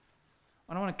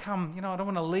 I don't want to I don't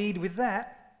want to lead with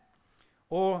that.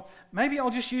 Or maybe I'll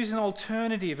just use an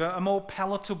alternative, a more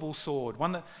palatable sword,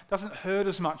 one that doesn't hurt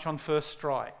as much on first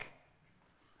strike,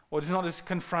 or is not as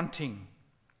confronting.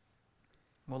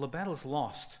 Well, the battle's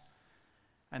lost.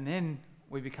 And then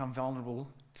we become vulnerable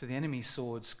to the enemy's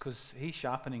swords because he's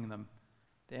sharpening them.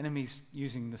 The enemy's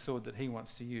using the sword that he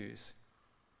wants to use.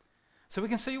 So we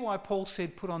can see why Paul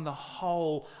said put on the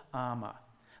whole armour.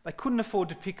 They couldn't afford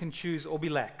to pick and choose or be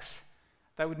lax.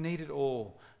 They would need it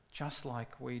all, just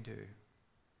like we do.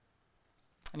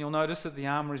 And you'll notice that the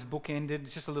armour is bookended.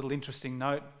 It's just a little interesting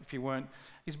note, if you weren't.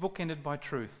 It's bookended by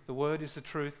truth. The word is the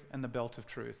truth and the belt of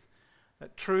truth.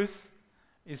 That truth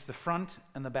is the front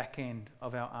and the back end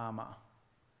of our armour.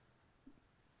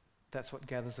 That's what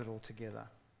gathers it all together.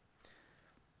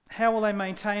 How will they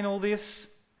maintain all this?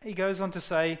 He goes on to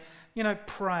say,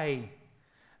 pray.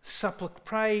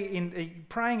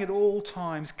 Praying at all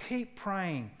times. Keep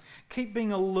praying. Keep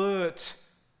being alert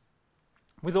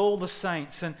with all the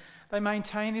saints. And they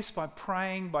maintain this by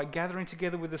praying, by gathering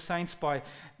together with the saints, by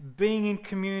being in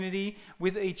community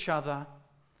with each other.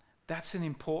 That's an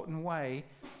important way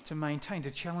to maintain,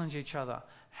 to challenge each other.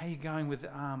 How are you going with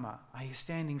the armour? Are you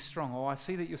standing strong? Oh, I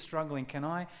see that you're struggling. Can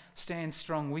I stand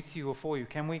strong with you or for you?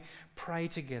 Can we pray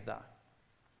together?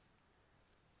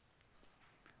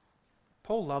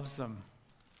 Paul loves them.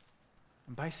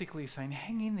 And basically he's saying,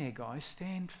 hang in there, guys.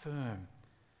 Stand firm.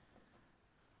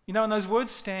 And those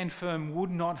words, stand firm, would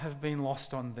not have been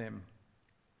lost on them.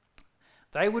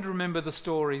 They would remember the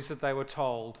stories that they were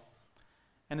told.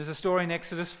 And there's a story in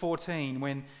Exodus 14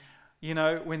 when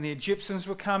the Egyptians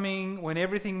were coming, when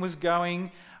everything was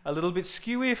going a little bit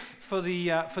skew-if for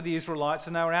the Israelites,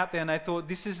 and they were out there and they thought,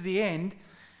 this is the end.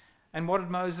 And what did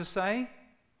Moses say?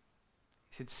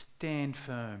 He said, stand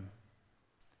firm.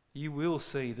 You will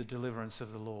see the deliverance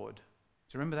of the Lord. Do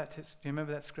you remember that? Do you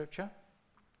remember that scripture?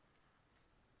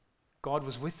 God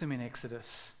was with them in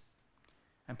Exodus.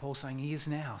 And Paul's saying, he is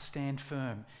now, stand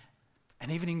firm.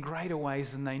 And even in greater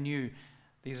ways than they knew,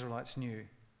 the Israelites knew.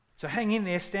 So hang in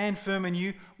there, stand firm, and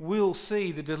you will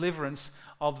see the deliverance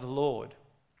of the Lord.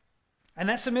 And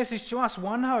that's a message to us,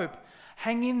 one hope.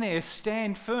 Hang in there,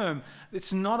 stand firm.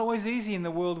 It's not always easy in the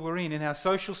world we're in our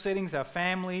social settings, our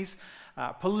families,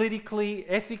 politically,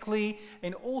 ethically,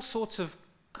 in all sorts of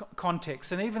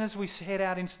contexts. And even as we head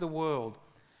out into the world,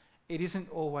 it isn't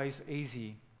always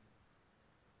easy.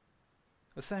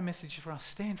 The same message for us,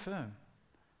 stand firm.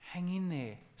 Hang in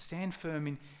there. Stand firm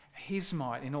in his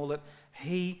might, in all that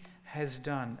he has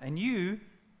done. And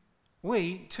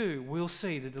we too, will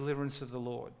see the deliverance of the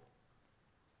Lord.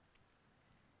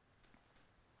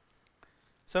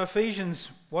 So Ephesians,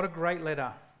 what a great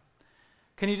letter.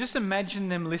 Can you just imagine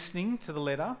them listening to the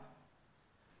letter?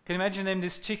 Can you imagine them,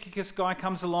 this Tychicus guy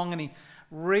comes along and he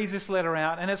reads this letter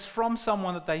out, and it's from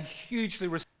someone that they hugely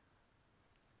respect.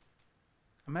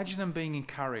 Imagine them being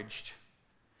encouraged.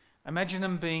 Imagine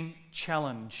them being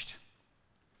challenged.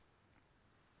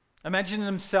 Imagine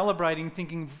them celebrating,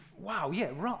 thinking, wow, yeah,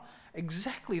 right,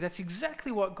 exactly, that's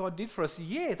exactly what God did for us.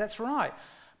 Yeah, that's right.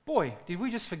 Boy, did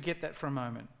we just forget that for a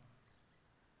moment.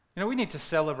 We need to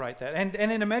celebrate that. And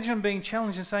then imagine them being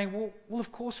challenged and saying, well,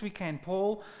 of course we can.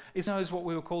 Paul knows what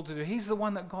we were called to do. He's the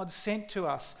one that God sent to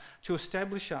us to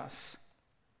establish us.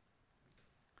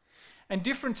 And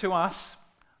different to us,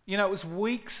 it was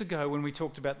weeks ago when we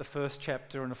talked about the first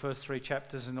chapter and the first 3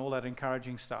 chapters and all that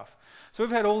encouraging stuff. So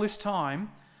we've had all this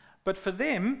time, but for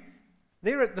them,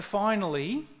 they're at the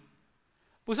finally.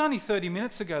 It was only 30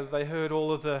 minutes ago that they heard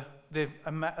all of the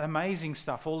amazing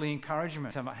stuff, all the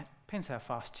encouragement. Depends how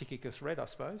fast Tychicus read, I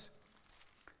suppose.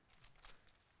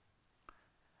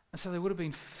 And so they would have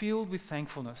been filled with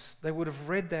thankfulness. They would have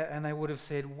read that and they would have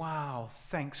said, wow,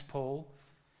 thanks, Paul.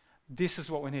 This is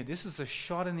what we need. This is the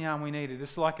shot in the arm we needed.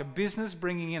 It's like a business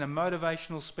bringing in a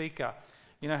motivational speaker.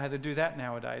 You know how they do that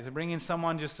nowadays. They bring in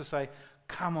someone just to say,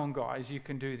 come on, guys, you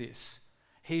can do this.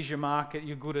 Here's your market.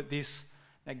 You're good at this.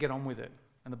 Now get on with it.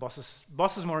 And the boss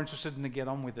is more interested in the get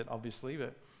on with it, obviously,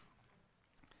 but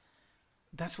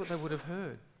that's what they would have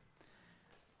heard.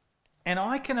 And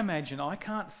I can imagine, I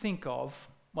can think of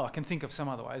some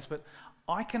other ways, but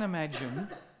I can imagine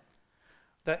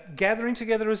that gathering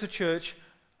together as a church,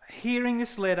 hearing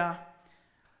this letter,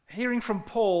 hearing from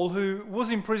Paul, who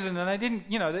was in prison, and they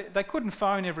didn't, they couldn't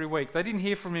phone every week. They didn't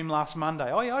hear from him last Monday.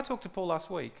 Oh yeah, I talked to Paul last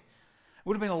week. It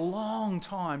would have been a long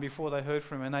time before they heard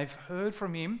from him, and they've heard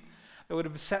from him. They would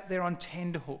have sat there on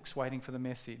tenterhooks waiting for the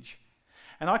message.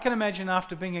 And I can imagine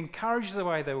after being encouraged the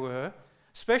way they were,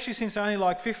 especially since only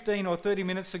like 15 or 30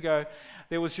 minutes ago,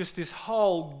 there was just this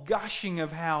whole gushing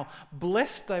of how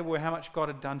blessed they were, how much God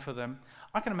had done for them.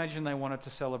 I can imagine they wanted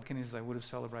to celebrate as they would have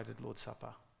celebrated Lord's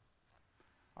Supper.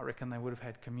 I reckon they would have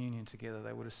had communion together.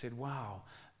 They would have said, wow,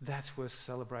 that's worth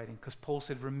celebrating. Because Paul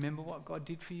said, remember what God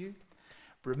did for you?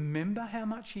 Remember how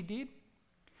much he did?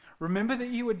 Remember that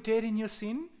you were dead in your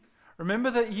sin? Remember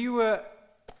that you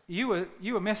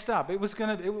were messed up. It wasn't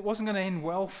going to end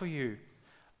well for you.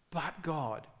 But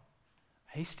God,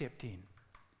 he stepped in.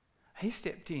 He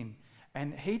stepped in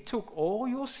and he took all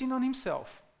your sin on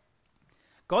himself.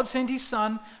 God sent his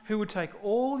Son who would take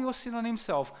all your sin on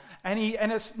himself. And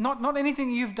it's not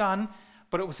anything you've done,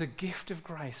 but it was a gift of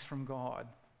grace from God.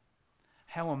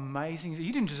 How amazing is it?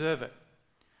 You didn't deserve it.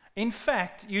 In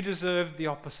fact, you deserved the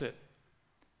opposite.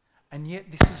 And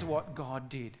yet this is what God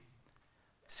did.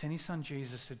 Send his Son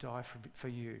Jesus to die for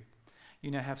you.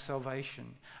 You now have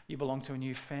salvation. You belong to a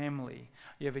new family.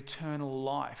 You have eternal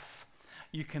life.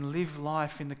 You can live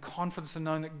life in the confidence of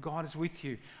knowing that God is with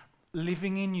you,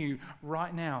 living in you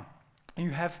right now. You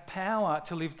have power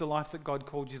to live the life that God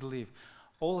called you to live.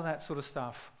 All of that sort of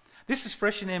stuff. This is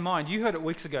fresh in their mind. You heard it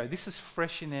weeks ago. This is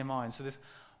fresh in their mind. So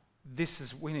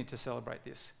we need to celebrate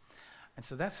this. And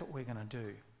so that's what we're going to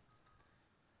do.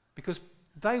 Because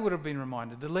they would have been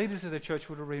reminded, the leaders of the church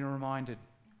would have been reminded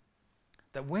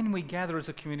that when we gather as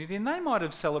a community, and they might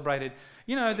have celebrated,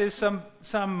 there's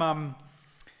some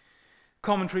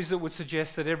commentaries that would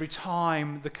suggest that every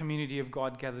time the community of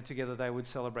God gathered together, they would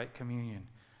celebrate communion.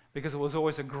 Because it was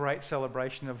always a great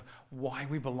celebration of why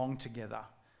we belong together,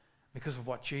 because of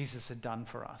what Jesus had done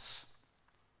for us.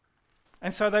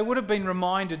 And so they would have been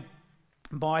reminded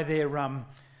by their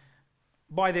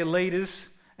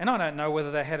leaders, and I don't know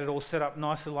whether they had it all set up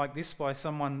nicely like this by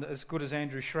someone as good as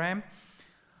Andrew Schramm,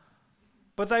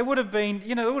 but they would have been,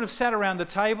 they would have sat around the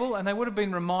table and they would have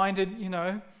been reminded,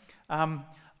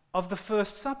 of the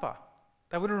First Supper.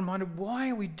 They would have reminded, why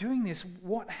are we doing this?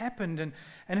 What happened?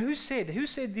 And who said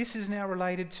this is now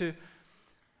related to...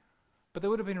 But they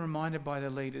would have been reminded by their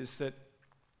leaders that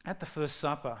at the First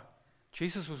Supper,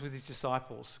 Jesus was with his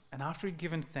disciples, and after he'd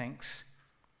given thanks,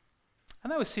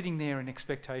 and they were sitting there in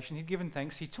expectation, he'd given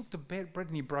thanks, he took the bread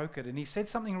and he broke it, and he said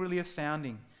something really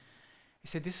astounding. He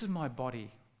said, "This is my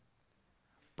body,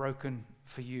 broken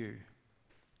for you."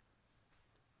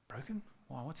 Broken?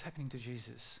 Why? What's happening to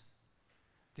Jesus?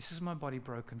 This is my body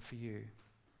broken for you.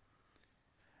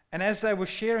 And as they were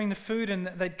sharing the food and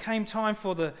they came time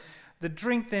for the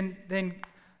drink, then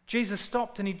Jesus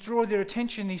stopped and he drew their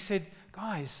attention. He said,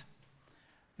 "Guys,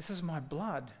 this is my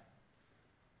blood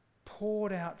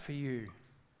poured out for you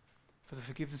for the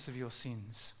forgiveness of your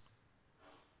sins."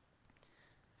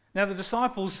 Now the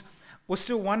disciples were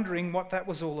still wondering what that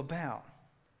was all about.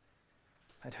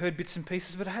 They'd heard bits and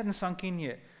pieces, but it hadn't sunk in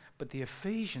yet. But the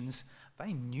Ephesians,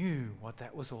 they knew what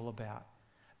that was all about.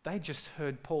 They just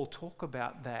heard Paul talk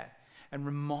about that and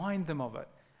remind them of it.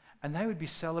 And they would be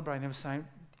celebrating and saying,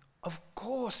 of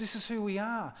course, this is who we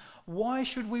are. Why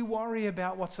should we worry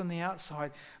about what's on the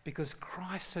outside? Because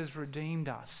Christ has redeemed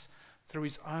us through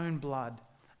his own blood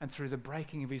and through the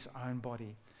breaking of his own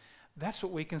body. That's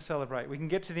what we can celebrate. We can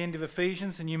get to the end of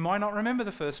Ephesians and you might not remember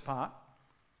the first part.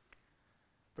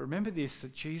 But remember this,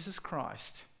 that Jesus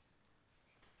Christ,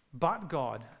 but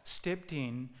God, stepped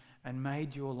in and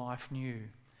made your life new.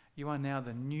 You are now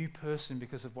the new person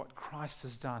because of what Christ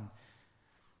has done.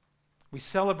 We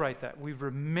celebrate that. We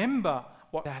remember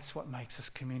that's what makes us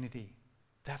community.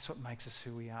 That's what makes us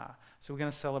who we are. So we're going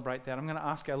to celebrate that. I'm going to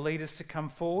ask our leaders to come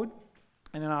forward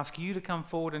and then ask you to come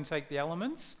forward and take the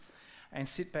elements and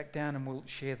sit back down and we'll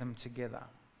share them together.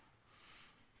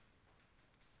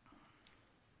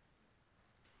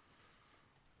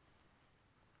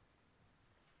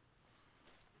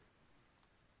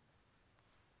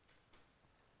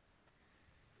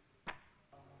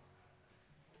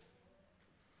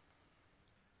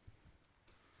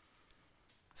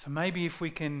 So maybe if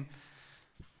we can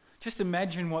just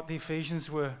imagine what the Ephesians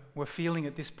were feeling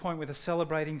at this point where they're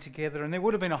celebrating together, and there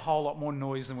would have been a whole lot more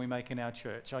noise than we make in our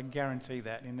church. I guarantee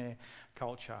that in their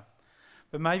culture.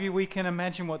 But maybe we can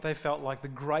imagine what they felt like, the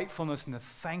gratefulness and the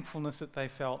thankfulness that they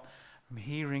felt from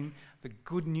hearing the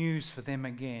good news for them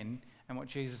again and what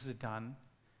Jesus had done.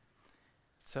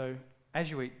 So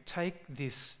as you eat, take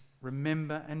this,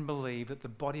 remember and believe that the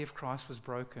body of Christ was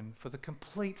broken for the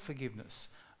complete forgiveness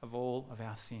of all of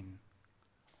our sin.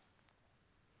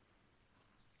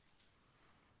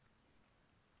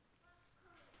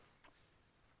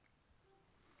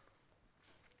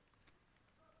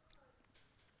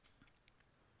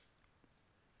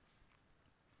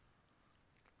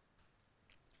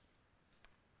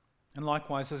 And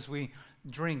likewise, as we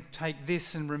drink, take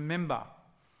this and remember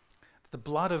that the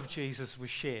blood of Jesus was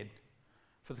shed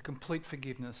for the complete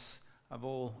forgiveness of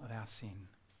all of our sin.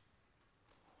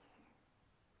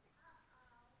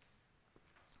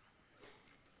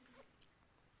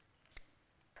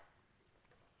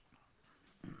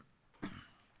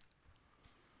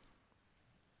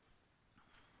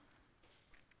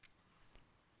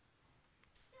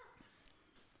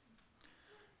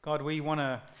 God, we want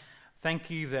to thank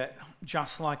you that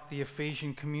just like the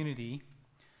Ephesian community,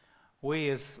 we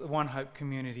as the One Hope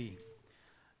community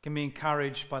can be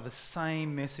encouraged by the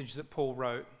same message that Paul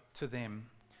wrote to them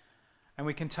and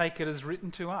we can take it as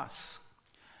written to us.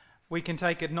 We can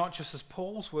take it not just as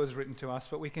Paul's words written to us,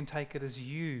 but we can take it as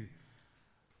you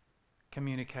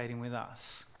communicating with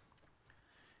us.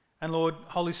 And Lord,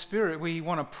 Holy Spirit, we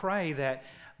want to pray that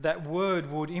that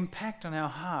word would impact on our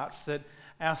hearts, that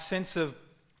our sense of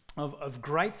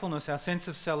gratefulness, our sense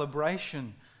of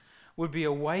celebration would be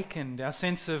awakened, our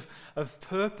sense of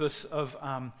purpose,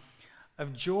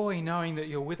 of joy knowing that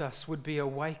you're with us would be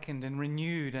awakened and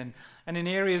renewed. And in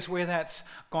areas where that's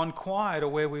gone quiet or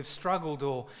where we've struggled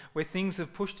or where things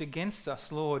have pushed against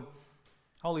us, Lord,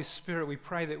 Holy Spirit, we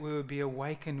pray that we would be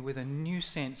awakened with a new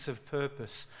sense of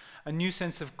purpose, a new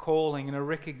sense of calling and a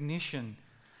recognition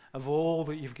of all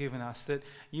that you've given us, that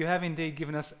you have indeed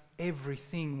given us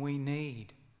everything we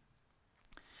need.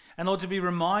 And Lord, to be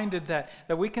reminded that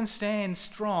we can stand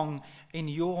strong in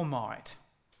your might.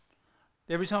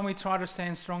 Every time we try to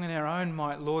stand strong in our own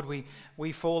might, Lord,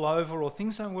 we fall over or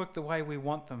things don't work the way we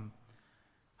want them.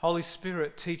 Holy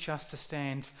Spirit, teach us to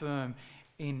stand firm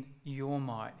in your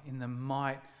might, in the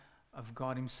might of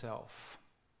God himself.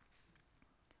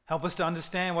 Help us to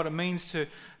understand what it means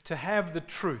to have the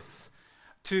truth,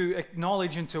 to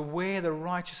acknowledge and to wear the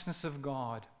righteousness of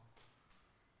God,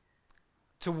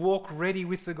 to walk ready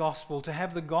with the gospel, to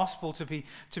have the gospel to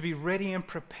be ready and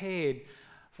prepared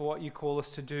for what you call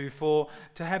us to do,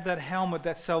 to have that helmet,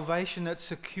 that salvation that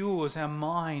secures our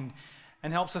mind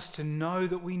and helps us to know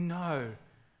that we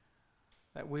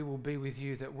will be with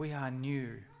you, that we are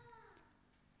new.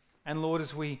 And Lord,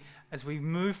 as we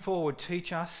move forward,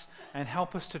 teach us and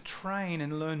help us to train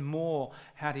and learn more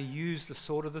how to use the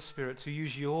sword of the Spirit, to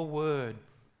use your word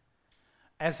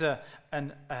as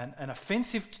an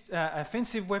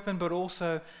offensive weapon, but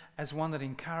also as one that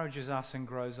encourages us and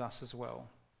grows us as well.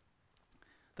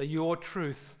 That your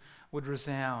truth would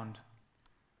resound.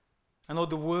 And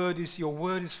Lord, your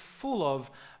word is full of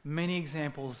many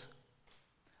examples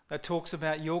that talks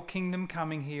about your kingdom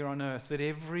coming here on earth, that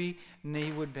every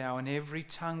knee would bow and every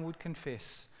tongue would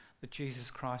confess that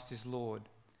Jesus Christ is Lord.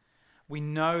 We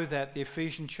know that the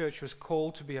Ephesian church was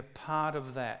called to be a part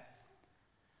of that.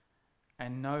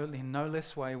 And in no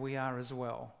less way we are as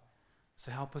well.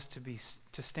 So help us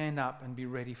to stand up and be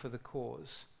ready for the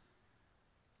cause.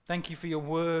 Thank you for your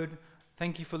word.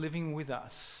 Thank you for living with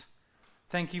us.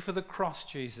 Thank you for the cross,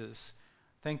 Jesus.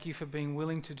 Thank you for being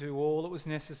willing to do all that was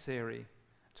necessary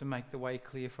to make the way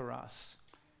clear for us.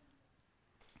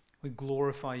 We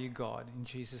glorify you, God, in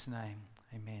Jesus' name.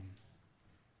 Amen.